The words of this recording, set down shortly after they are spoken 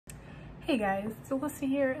Hey guys, it's Alyssa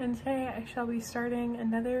here, and today I shall be starting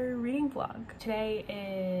another reading vlog. Today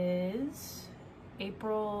is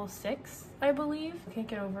April 6th, I believe. I can't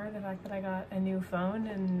get over the fact that I got a new phone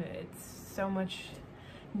and it's so much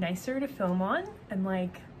nicer to film on. And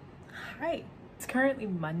like, hi. It's currently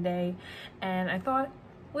Monday and I thought,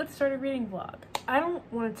 let's start a reading vlog. I don't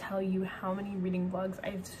want to tell you how many reading vlogs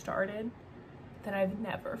I've started that I've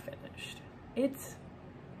never finished. It's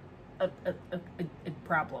a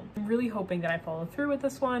problem. I'm really hoping that I follow through with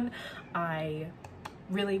this one. I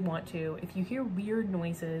really want to. If you hear weird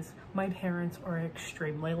noises, my parents are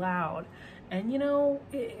extremely loud. And you know,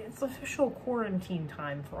 it's official quarantine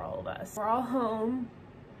time for all of us. We're all home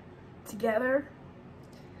together.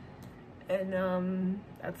 And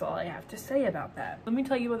that's all I have to say about that. Let me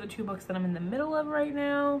tell you about the two books that I'm in the middle of right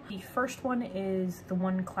now. The first one is the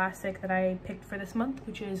one classic that I picked for this month,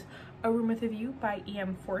 which is A Room with a View by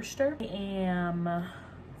E.M. Forster. I am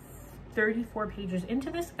 34 pages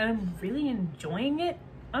into this and I'm really enjoying it,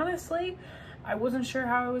 honestly. I wasn't sure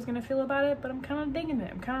how I was gonna feel about it, but I'm kind of digging it.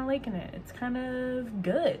 I'm kind of liking it. It's kind of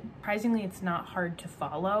good. Surprisingly, it's not hard to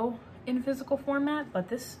follow in physical format, but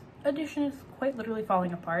this edition is quite literally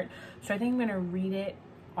falling apart. So I think I'm gonna read it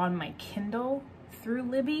on my Kindle through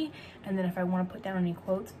Libby, and then if I want to put down any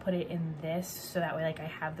quotes, put it in this, so that way like I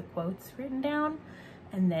have the quotes written down.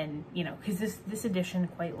 And then, you know, because this edition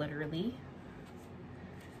quite literally,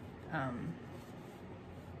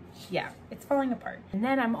 yeah, it's falling apart. And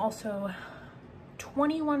then I'm also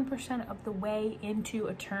 21% of the way into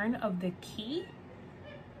A Turn of the Key.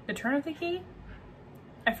 The Turn of the Key?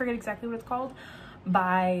 I forget exactly what it's called.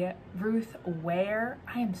 By Ruth Ware.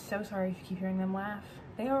 I am so sorry if you keep hearing them laugh.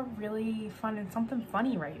 They are really fun and something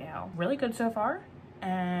funny right now. Really good so far.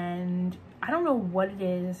 And I don't know what it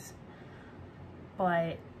is,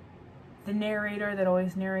 but the narrator that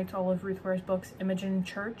always narrates all of Ruth Ware's books, Imogen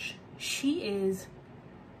Church, she is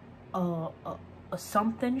a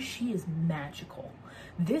something. She is magical.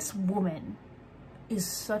 This woman is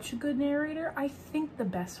such a good narrator. I think the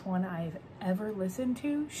best one I've ever listened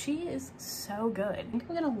to. She is so good. I think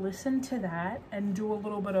I'm gonna listen to that and do a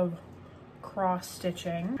little bit of cross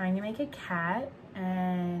stitching. Trying to make a cat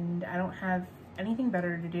and I don't have anything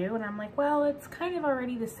better to do, and I'm like, well, it's kind of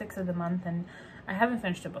already the 6th of the month and I haven't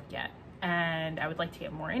finished a book yet, and I would like to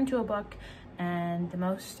get more into a book, and the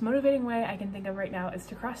most motivating way I can think of right now is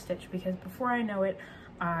to cross stitch, because before I know it,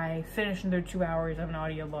 I finish another 2 hours of an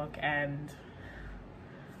audiobook and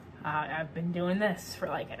I've been doing this for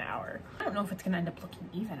like an hour. I don't know if it's gonna end up looking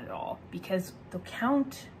even at all because the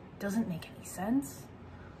count doesn't make any sense.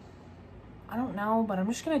 I don't know, but I'm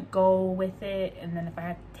just gonna go with it, and then if I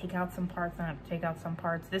have to take out some parts, then I have to take out some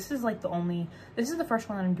parts. This is like this is the first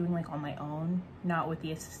one that I'm doing like on my own, not with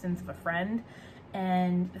the assistance of a friend.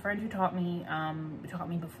 And the friend who taught me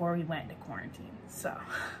before we went into quarantine. So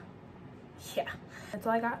yeah, that's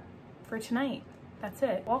all I got for tonight. That's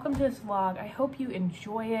it. Welcome to this vlog. I hope you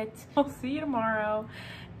enjoy it. I'll see you tomorrow,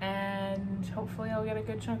 and hopefully I'll get a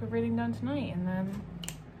good chunk of reading done tonight, and then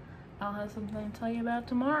I'll have something to tell you about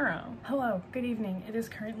tomorrow. Hello, good evening. It is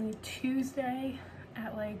currently Tuesday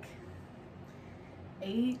at like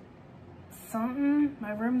 8 something.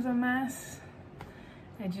 My room's a mess.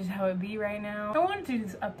 It's just how it be right now. I wanted to do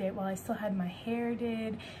this update while I still had my hair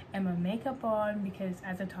did and my makeup on, because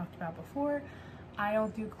as I talked about before, I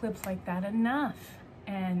don't do clips like that enough,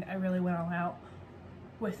 and I really went all out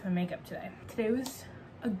with my makeup today. Today was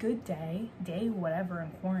a good day whatever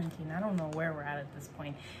in quarantine. I don't know where we're at this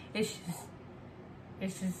point. It's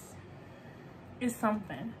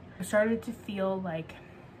something. I started to feel like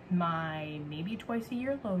my maybe twice a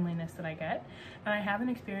year loneliness that I get, and I haven't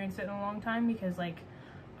experienced it in a long time because like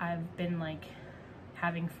I've been like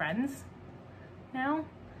having friends now,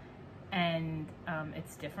 and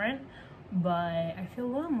it's different. But I feel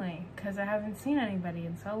lonely because I haven't seen anybody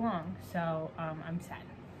in so long, so I'm sad.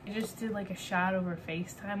 I just did like a shot over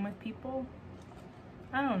FaceTime with people.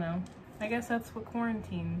 I don't know. I guess that's what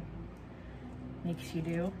quarantine makes you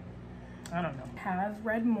do. I don't know. Have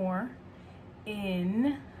read more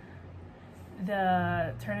in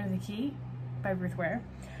The Turn of the Key by Ruth Ware.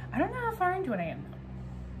 I don't know how far into it I am though,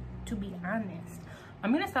 to be honest.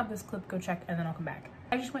 I'm gonna stop this clip, go check, and then I'll come back.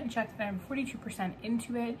 I just went and checked and I'm 42%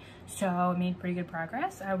 into it, so I made pretty good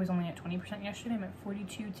progress. I was only at 20% yesterday, I'm at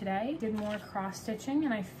 42 today. Did more cross stitching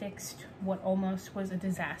and I fixed what almost was a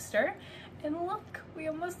disaster. And look, we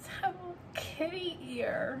almost have a kitty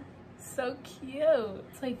ear. So cute.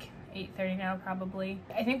 It's like 8:30 now probably.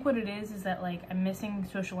 I think what it is that like I'm missing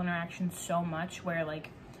social interaction so much, where like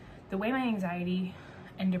the way my anxiety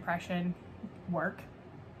and depression work,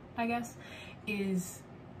 I guess, is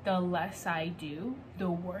the less I do, the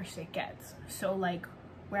worse it gets. So like,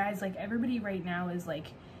 whereas like everybody right now is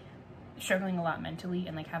like struggling a lot mentally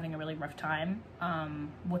and like having a really rough time,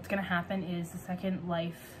 what's gonna happen is the second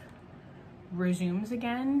life resumes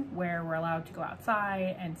again, where we're allowed to go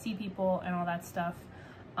outside and see people and all that stuff,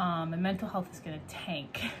 and mental health is gonna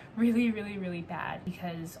tank really, really, really bad,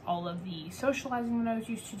 because all of the socializing that I was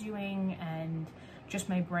used to doing and just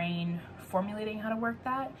my brain formulating how to work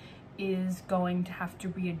that is going to have to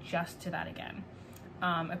readjust to that again.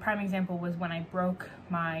 A prime example was when I broke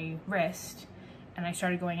my wrist and I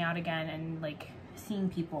started going out again and like seeing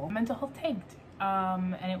people. Mental health tanked,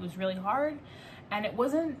 and it was really hard, and it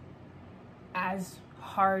wasn't as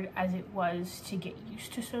hard as it was to get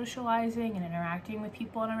used to socializing and interacting with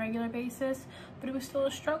people on a regular basis, but it was still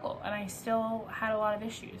a struggle, and I still had a lot of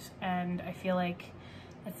issues, and I feel like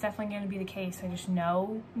that's definitely going to be the case. I just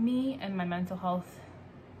know me and my mental health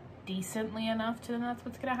decently enough to know that's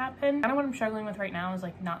what's gonna happen. Kind of what I'm struggling with right now is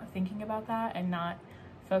like not thinking about that and not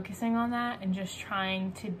focusing on that, and just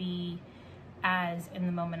trying to be as in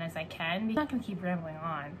the moment as I can. I'm not gonna keep rambling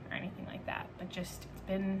on or anything like that, but just it's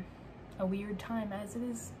been a weird time, as it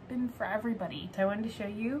has been for everybody. So I wanted to show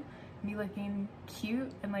you me looking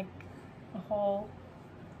cute and like a whole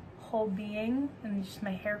being, and just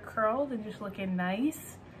my hair curled and just looking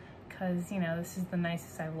nice, because you know, this is the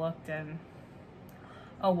nicest I've looked in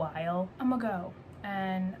a while. I'm gonna go,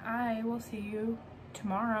 and I will see you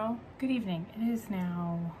tomorrow. Good evening. It is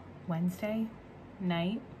now Wednesday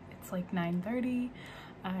night. It's like 9:30.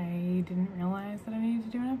 I didn't realize that I needed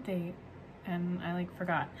to do an update, and I like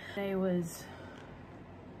forgot. Today was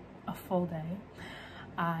a full day.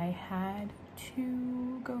 I had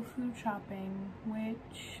to go food shopping,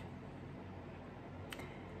 which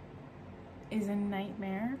is a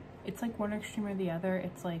nightmare. It's like one extreme or the other.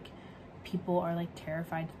 It's like people are like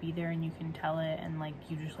terrified to be there, and you can tell it, and like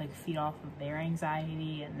you just like feed off of their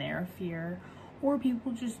anxiety and their fear, or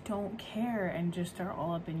people just don't care and just are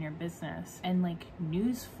all up in your business. And like,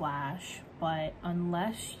 news flash, but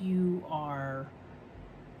unless you are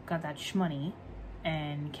got that shmoney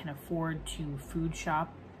and can afford to food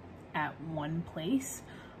shop at one place,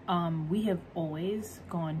 we have always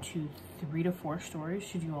gone to 3 to 4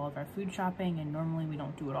 stores to do all of our food shopping, and normally we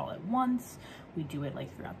don't do it all at once. We do it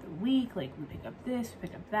like throughout the week, like we pick up this, we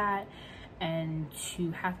pick up that, and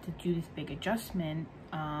to have to do this big adjustment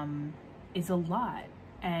is a lot,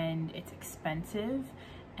 and it's expensive.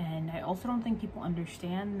 And I also don't think people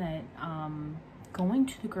understand that going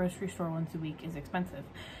to the grocery store once a week is expensive,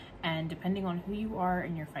 and depending on who you are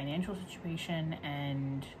and your financial situation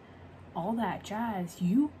and all that jazz,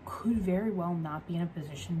 you could very well not be in a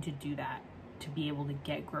position to do that, to be able to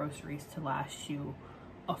get groceries to last you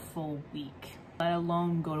a full week, let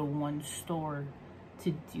alone go to one store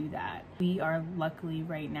to do that. We are luckily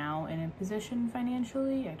right now in a position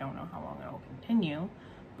financially, I don't know how long it'll continue,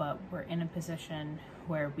 but we're in a position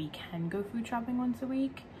where we can go food shopping once a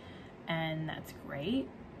week, and that's great,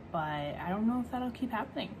 but I don't know if that'll keep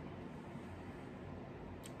happening.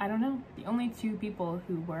 I don't know. The only 2 people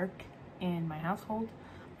who work in my household,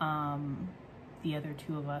 the other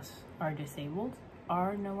 2 of us are disabled,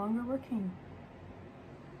 are no longer working.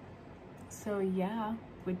 So yeah,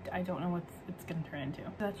 I don't know what it's gonna turn into.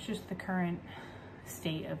 That's just the current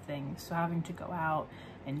state of things. So having to go out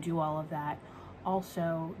and do all of that.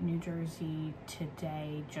 Also, New Jersey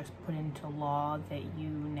today just put into law that you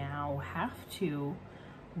now have to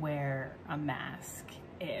wear a mask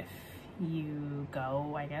if you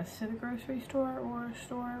go, I guess, to the grocery store or a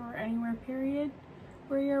store or anywhere, period,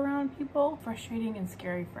 where you're around people. Frustrating and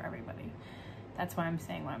scary for everybody. That's why I'm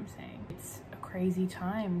saying what I'm saying. It's a crazy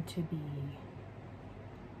time to be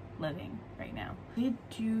living right now. I did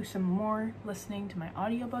do some more listening to my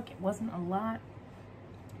audiobook. It wasn't a lot,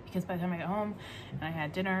 because by the time I got home and I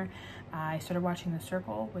had dinner, I started watching The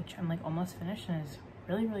Circle, which I'm like almost finished, and is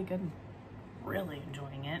really, really good. Really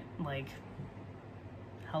enjoying it. Like,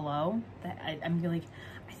 hello, that I'm really,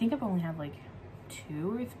 I think I've only had like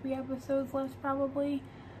 2 or 3 episodes left probably.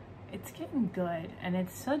 It's getting good, and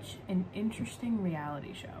it's such an interesting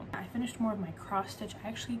reality show. I finished more of my cross stitch. I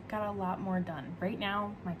actually got a lot more done. Right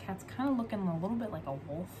now my cat's kind of looking a little bit like a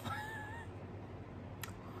wolf.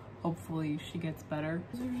 Hopefully she gets better.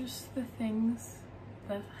 Those are just the things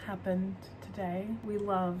that happened today. We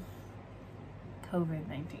love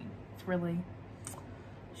COVID-19.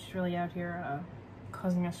 She's really out here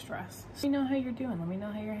causing us stress. So let me know how you're doing. Let me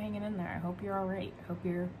know how you're hanging in there. I hope you're all right. I hope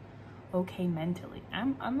you're okay mentally.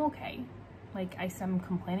 I'm okay. Like, I'm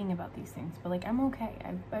complaining about these things, but like, I'm okay.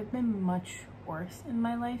 I've been much worse in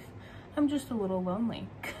my life. I'm just a little lonely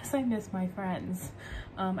because I miss my friends.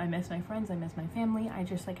 I miss my friends, I miss my family.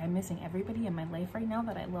 I'm missing everybody in my life right now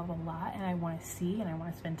that I love a lot and I want to see and I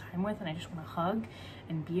want to spend time with and I just want to hug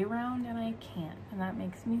and be around, and I can't, and that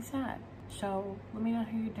makes me sad. So let me know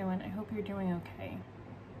how you're doing. I hope you're doing okay.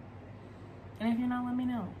 And if you're not, let me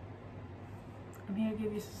know. I'm here to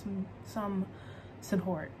give you some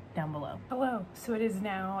support down below. Hello, so it is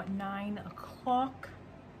now 9 o'clock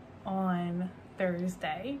on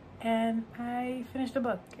Thursday and I finished a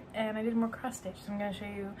book and I did more cross stitch, so I'm going to show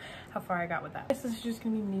you how far I got with that. This is just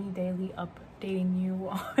going to be me daily updating you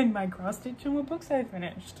on my cross stitch and what books I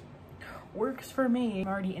finished. Works for me. I'm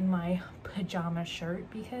already in my pajama shirt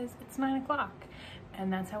because it's 9 o'clock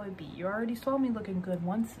and that's how it be. You already saw me looking good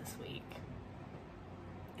once this week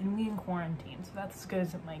and we in quarantine, so that's as good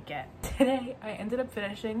as it might get. Today I ended up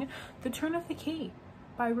finishing The Turn of the Key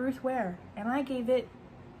by Ruth Ware and I gave it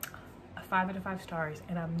 5 out of 5 stars,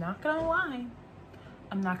 and I'm not gonna lie,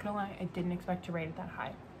 I didn't expect to rate it that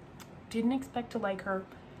high. Didn't expect to like her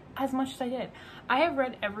as much as I did. I have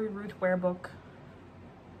read every Ruth Ware book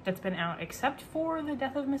that's been out except for The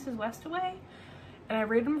Death of Mrs. Westaway, and I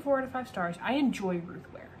rated them 4 out of 5 stars. I enjoy Ruth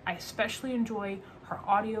Ware. I especially enjoy her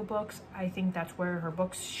audiobooks. I think that's where her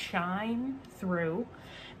books shine through,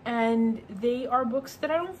 and they are books that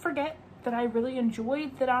I don't forget, that I really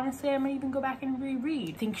enjoyed, that honestly I might even go back and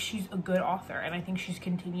reread. I think she's a good author and I think she's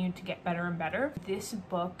continued to get better and better. This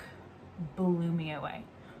book blew me away.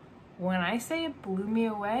 When I say it blew me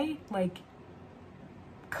away, like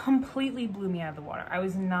completely blew me out of the water. I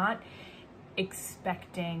was not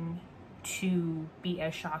expecting to be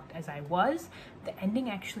as shocked as I was. The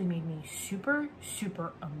ending actually made me super,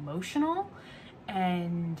 super emotional,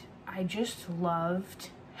 and I just loved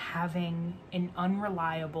having an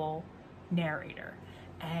unreliable narrator.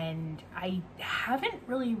 And I haven't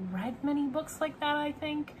really read many books like that, I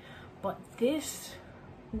think, but this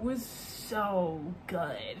was so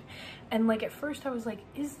good. And like at first I was like,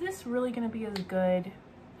 is this really gonna be as good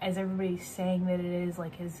as everybody's saying that it is?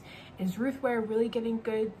 Like, is Ruth Ware really getting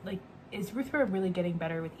good? Like, is Ruth Ware really getting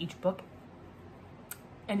better with each book?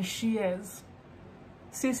 And she is.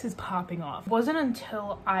 Sis is popping off. It wasn't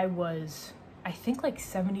until I was, I think, like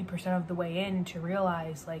 70% of the way in to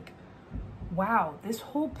realize, like, wow, this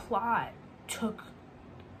whole plot took,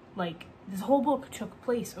 like, this whole book took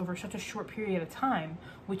place over such a short period of time,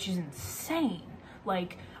 which is insane.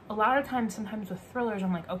 Like, a lot of times, sometimes with thrillers,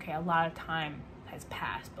 I'm like, okay, a lot of time has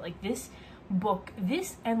passed. But like this book,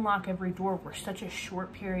 this and Lock Every Door were such a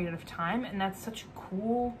short period of time, and that's such a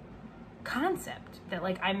cool concept that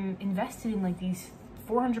like I'm invested in like these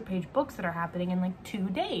 400-page books that are happening in like 2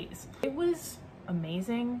 days. It was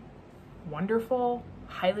amazing, wonderful,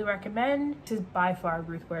 highly recommend. This is by far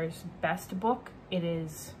Ruth Ware's best book. It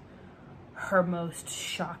is her most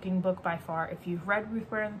shocking book by far. If you've read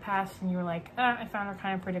Ruth Ware in the past and you were like, I found her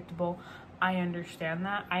kind of predictable, I understand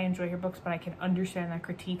that. I enjoy her books, but I can understand that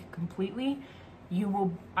critique completely. You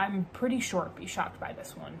will, I'm pretty sure, be shocked by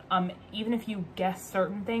this one. Even if you guess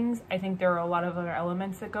certain things, I think there are a lot of other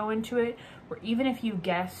elements that go into it, where even if you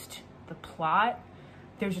guessed the plot,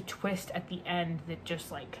 there's a twist at the end that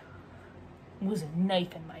just like was a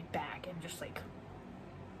knife in my back and just like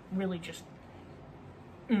really just,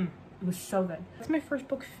 it was so good. That's my first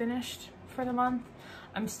book finished for the month.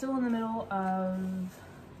 I'm still in the middle of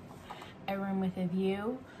A Room with a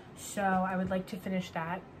View, so I would like to finish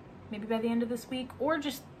that maybe by the end of this week or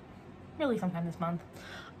just really sometime this month.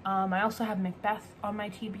 I also have Macbeth on my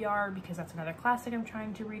TBR because that's another classic I'm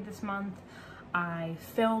trying to read this month. I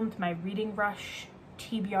filmed my Reading Rush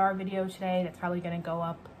TBR video today. That's probably going to go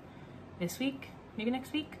up this week, maybe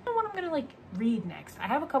next week. I don't know what I'm going to like read next. I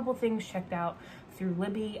have a couple things checked out through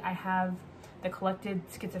Libby. I have the collected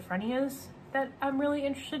schizophrenias that I'm really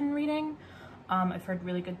interested in reading. I've heard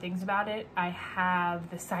really good things about it. I have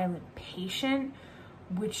The Silent Patient,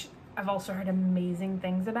 which I've also heard amazing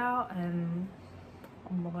things about, and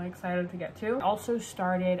I'm really excited to get to. I also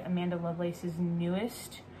started Amanda Lovelace's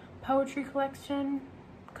newest poetry collection.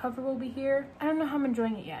 Cover will be here. I don't know how I'm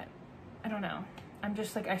enjoying it yet. I don't know. I'm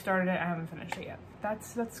just like, I started it, I haven't finished it yet.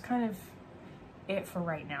 That's kind of it for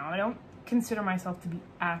right now. I don't consider myself to be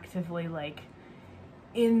actively like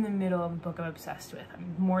in the middle of a book I'm obsessed with.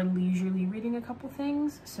 I'm more leisurely reading a couple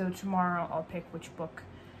things, so tomorrow I'll pick which book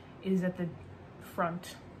is at the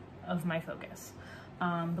front of my focus.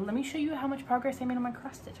 But let me show you how much progress I made on my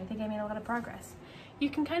cross stitch. I think I made a lot of progress. You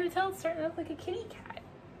can kind of tell it's starting to look like a kitty cat.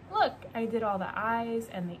 Look, I did all the eyes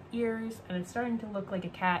and the ears, and it's starting to look like a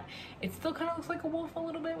cat. It still kind of looks like a wolf a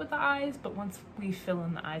little bit with the eyes, but once we fill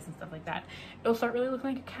in the eyes and stuff like that, it'll start really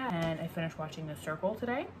looking like a cat. And I finished watching The Circle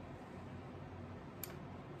today.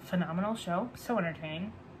 phenomenal show. So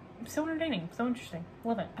entertaining. So entertaining. So interesting.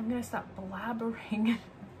 Love it. I'm gonna stop blabbering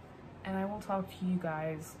and I will talk to you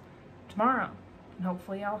guys tomorrow. And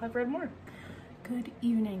hopefully I'll have read more. Good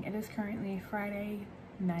evening. It is currently Friday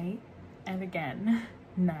night and again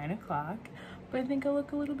 9 o'clock. But I think I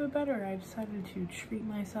look a little bit better. I decided to treat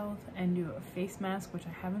myself and do a face mask, which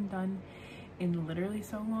I haven't done in literally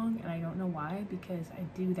so long, and I don't know why, because I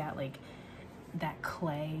do that like that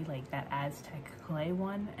clay, like that Aztec clay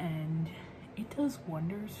one, and it does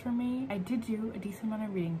wonders for me. I did do a decent amount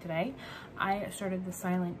of reading today. I started The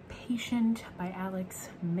Silent Patient by Alex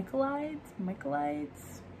Michaelides.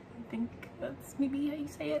 I think that's maybe how you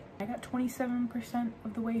say it. I got 27%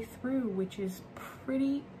 of the way through, which is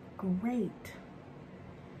pretty great,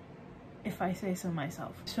 if I say so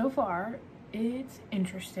myself. So far, it's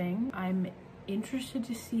interesting. I'm interested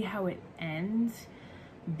to see how it ends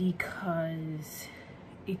because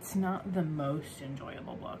it's not the most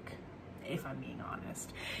enjoyable book, if I'm being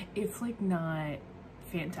honest. It's like not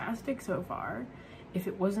fantastic so far. If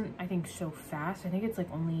it wasn't, I think, so fast, I think it's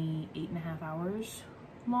like only 8.5 hours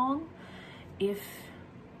long. If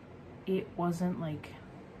it wasn't like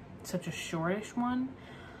such a shortish one,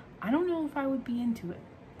 I don't know if I would be into it,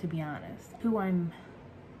 to be honest. Who I'm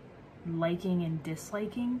liking and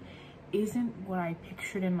disliking isn't what I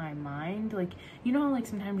pictured in my mind. Like, you know how like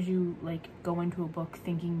sometimes you like go into a book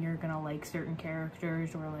thinking you're gonna like certain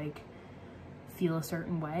characters or like feel a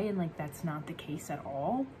certain way, and like that's not the case at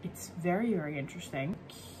all. It's very, very interesting.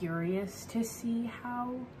 Curious to see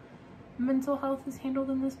how mental health is handled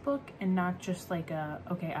in this book, and not just like a,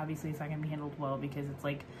 okay, obviously it's not gonna be handled well because it's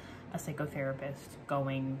like a psychotherapist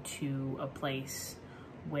going to a place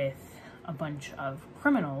with a bunch of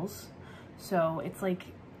criminals. So it's like,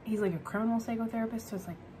 he's like a criminal psychotherapist, so it's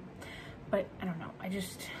like, but I don't know.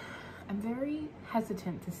 I'm very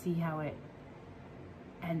hesitant to see how it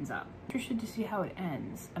ends up. I'm interested to see how it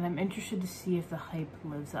ends, and I'm interested to see if the hype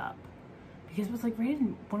lives up. Because it was like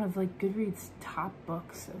rated one of like Goodreads' top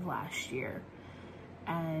books of last year.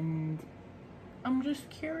 And I'm just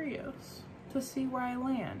curious to see where I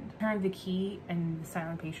land. Turn of the Key and The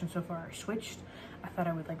Silent Patient so far are switched. I thought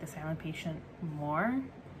I would like The Silent Patient more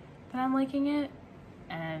than I'm liking it,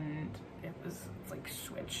 and it's like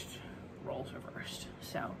switched, roles reversed.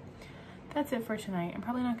 So that's it for tonight. I'm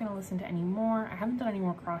probably not gonna listen to any more. I haven't done any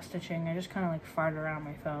more cross stitching. I just kind of like farted around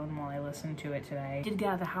my phone while I listened to it today. I did get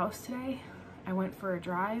out of the house today. I went for a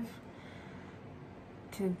drive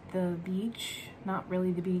to the beach. Not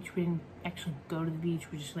really the beach. We didn't actually go to the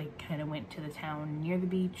beach. We just like kind of went to the town near the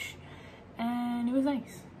beach, and it was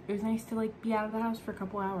nice. It was nice to like be out of the house for a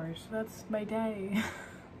couple hours. That's my day.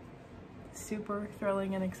 Super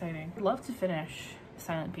thrilling and exciting. I'd love to finish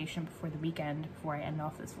Silent Patient before the weekend, before I end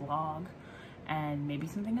off this vlog, and maybe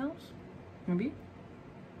something else. Maybe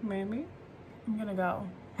I'm gonna go.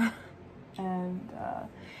 And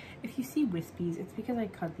if you see wispies, it's because I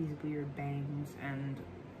cut these weird bangs, and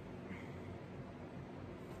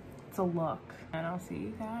it's a look. And I'll see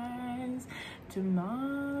you guys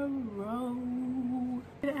tomorrow.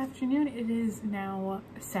 Good afternoon. It is now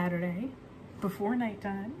Saturday before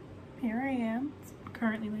nighttime. Here I am. It's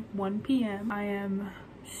currently like 1 p.m. I am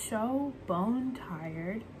so bone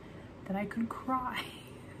tired that I could cry.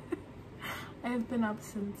 I have been up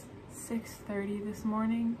since 6:30 this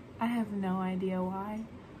morning. I have no idea why.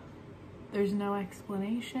 There's no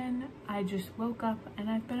explanation. I just woke up and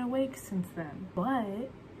I've been awake since then. But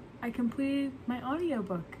I completed my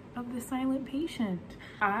audiobook of The Silent Patient.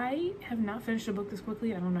 I have not finished a book this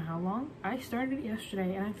quickly. I don't know how long. I started it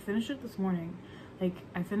yesterday and I finished it this morning. Like,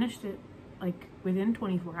 I finished it like within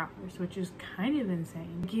 24 hours, which is kind of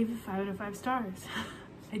insane. I gave it 5 out of 5 stars.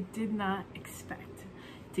 I did not expect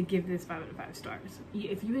to give this 5 out of 5 stars.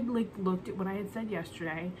 If you had like looked at what I had said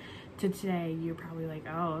yesterday to today, you're probably like,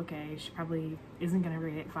 oh, okay, she probably isn't gonna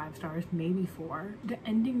rate it 5 stars, maybe 4. The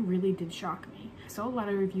ending really did shock me. I saw a lot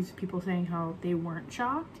of reviews of people saying how they weren't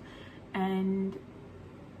shocked, and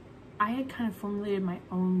I had kind of formulated my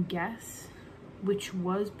own guess, which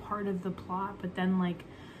was part of the plot, but then like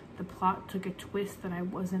the plot took a twist that I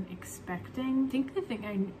wasn't expecting. I think the thing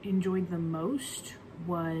I enjoyed the most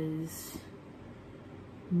was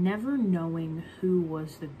never knowing who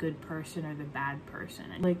was the good person or the bad person.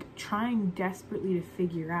 Like trying desperately to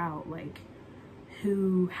figure out like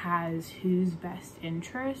who has whose best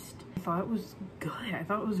interest. I thought it was good. I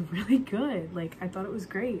thought it was really good. Like I thought it was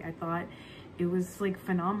great. I thought it was like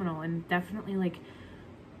phenomenal, and definitely like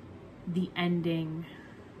the ending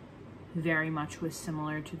very much was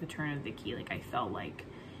similar to The Turn of the Key. Like I felt like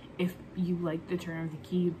if you like The Turn of the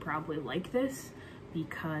Key, you'd probably like this,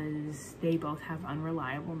 because they both have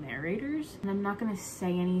unreliable narrators. And I'm not gonna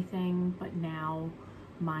say anything, but now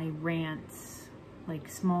my rants, like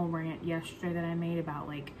small rant yesterday that I made about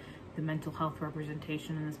like the mental health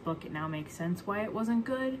representation in this book, it now makes sense why it wasn't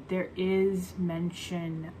good. There is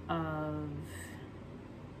mention of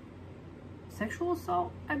sexual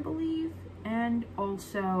assault, I believe, and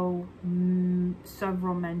also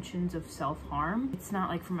several mentions of self-harm. It's not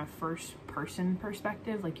like from a first person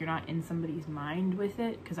perspective, like you're not in somebody's mind with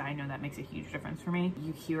it, because I know that makes a huge difference for me.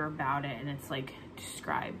 You hear about it and it's like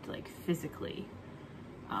described like physically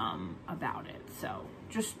about it. So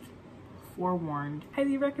just forewarned.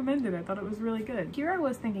 Highly recommended. I thought it was really good. Here I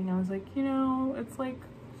was thinking, I was like, you know, it's like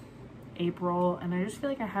April and I just feel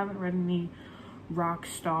like I haven't read any rock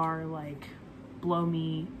star, like blow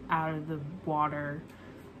me out of the water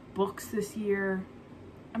books this year,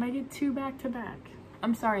 and I did 2 back to back.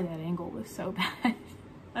 I'm sorry that angle was so bad.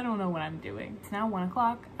 I don't know what I'm doing. It's now 1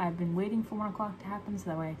 o'clock. I've been waiting for 1 o'clock to happen so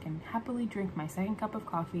that way I can happily drink my 2nd cup of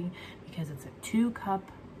coffee, because it's a 2-cup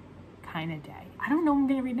kind of day. I don't know what I'm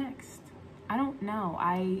gonna read next. I don't know.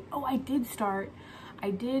 I did start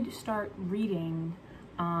reading,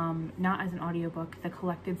 not as an audiobook, The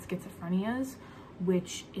Collected Schizophrenias,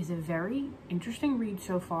 which is a very interesting read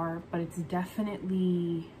so far, but it's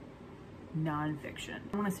definitely nonfiction.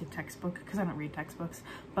 I don't want to say textbook because I don't read textbooks,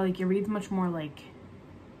 but like it reads much more like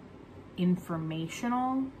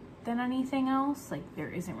informational than anything else. Like there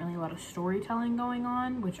isn't really a lot of storytelling going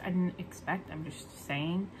on, which I didn't expect, I'm just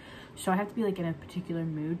saying. So I have to be like in a particular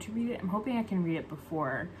mood to read it. I'm hoping I can read it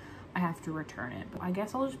before I have to return it. But I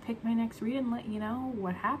guess I'll just pick my next read and let you know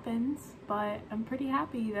what happens. But I'm pretty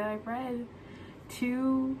happy that I've read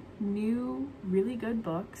 2 new really good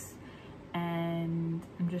books, and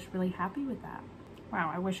I'm just really happy with that.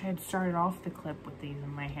 Wow, I wish I had started off the clip with these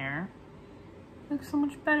in my hair. It looks so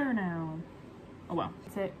much better now. Oh well,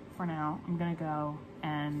 that's it for now. I'm gonna go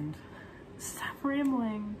and stop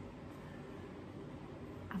rambling.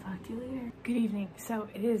 I'll talk to you later. Good evening. So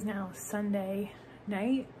it is now Sunday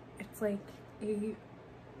night. It's like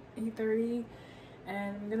 8:30,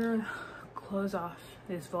 and I'm gonna close off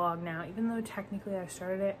this vlog now, even though technically I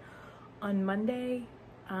started it on Monday.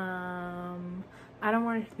 I don't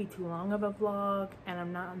want it to be too long of a vlog, and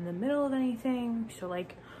I'm not in the middle of anything, so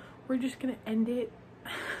like we're just gonna end it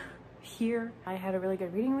here. I had a really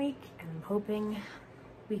good reading week, and I'm hoping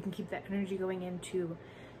we can keep that energy going into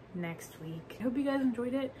next week. I hope you guys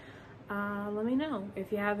enjoyed it. Let me know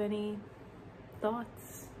if you have any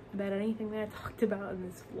thoughts about anything that I talked about in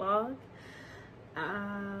this vlog.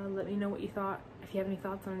 Let me know what you thought. If you have any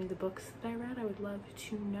thoughts on any of the books that I read, I would love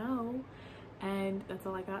to know. And that's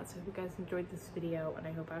all I got. So I hope you guys enjoyed this video, and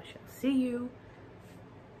I hope I shall see you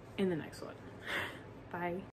in the next one. Bye.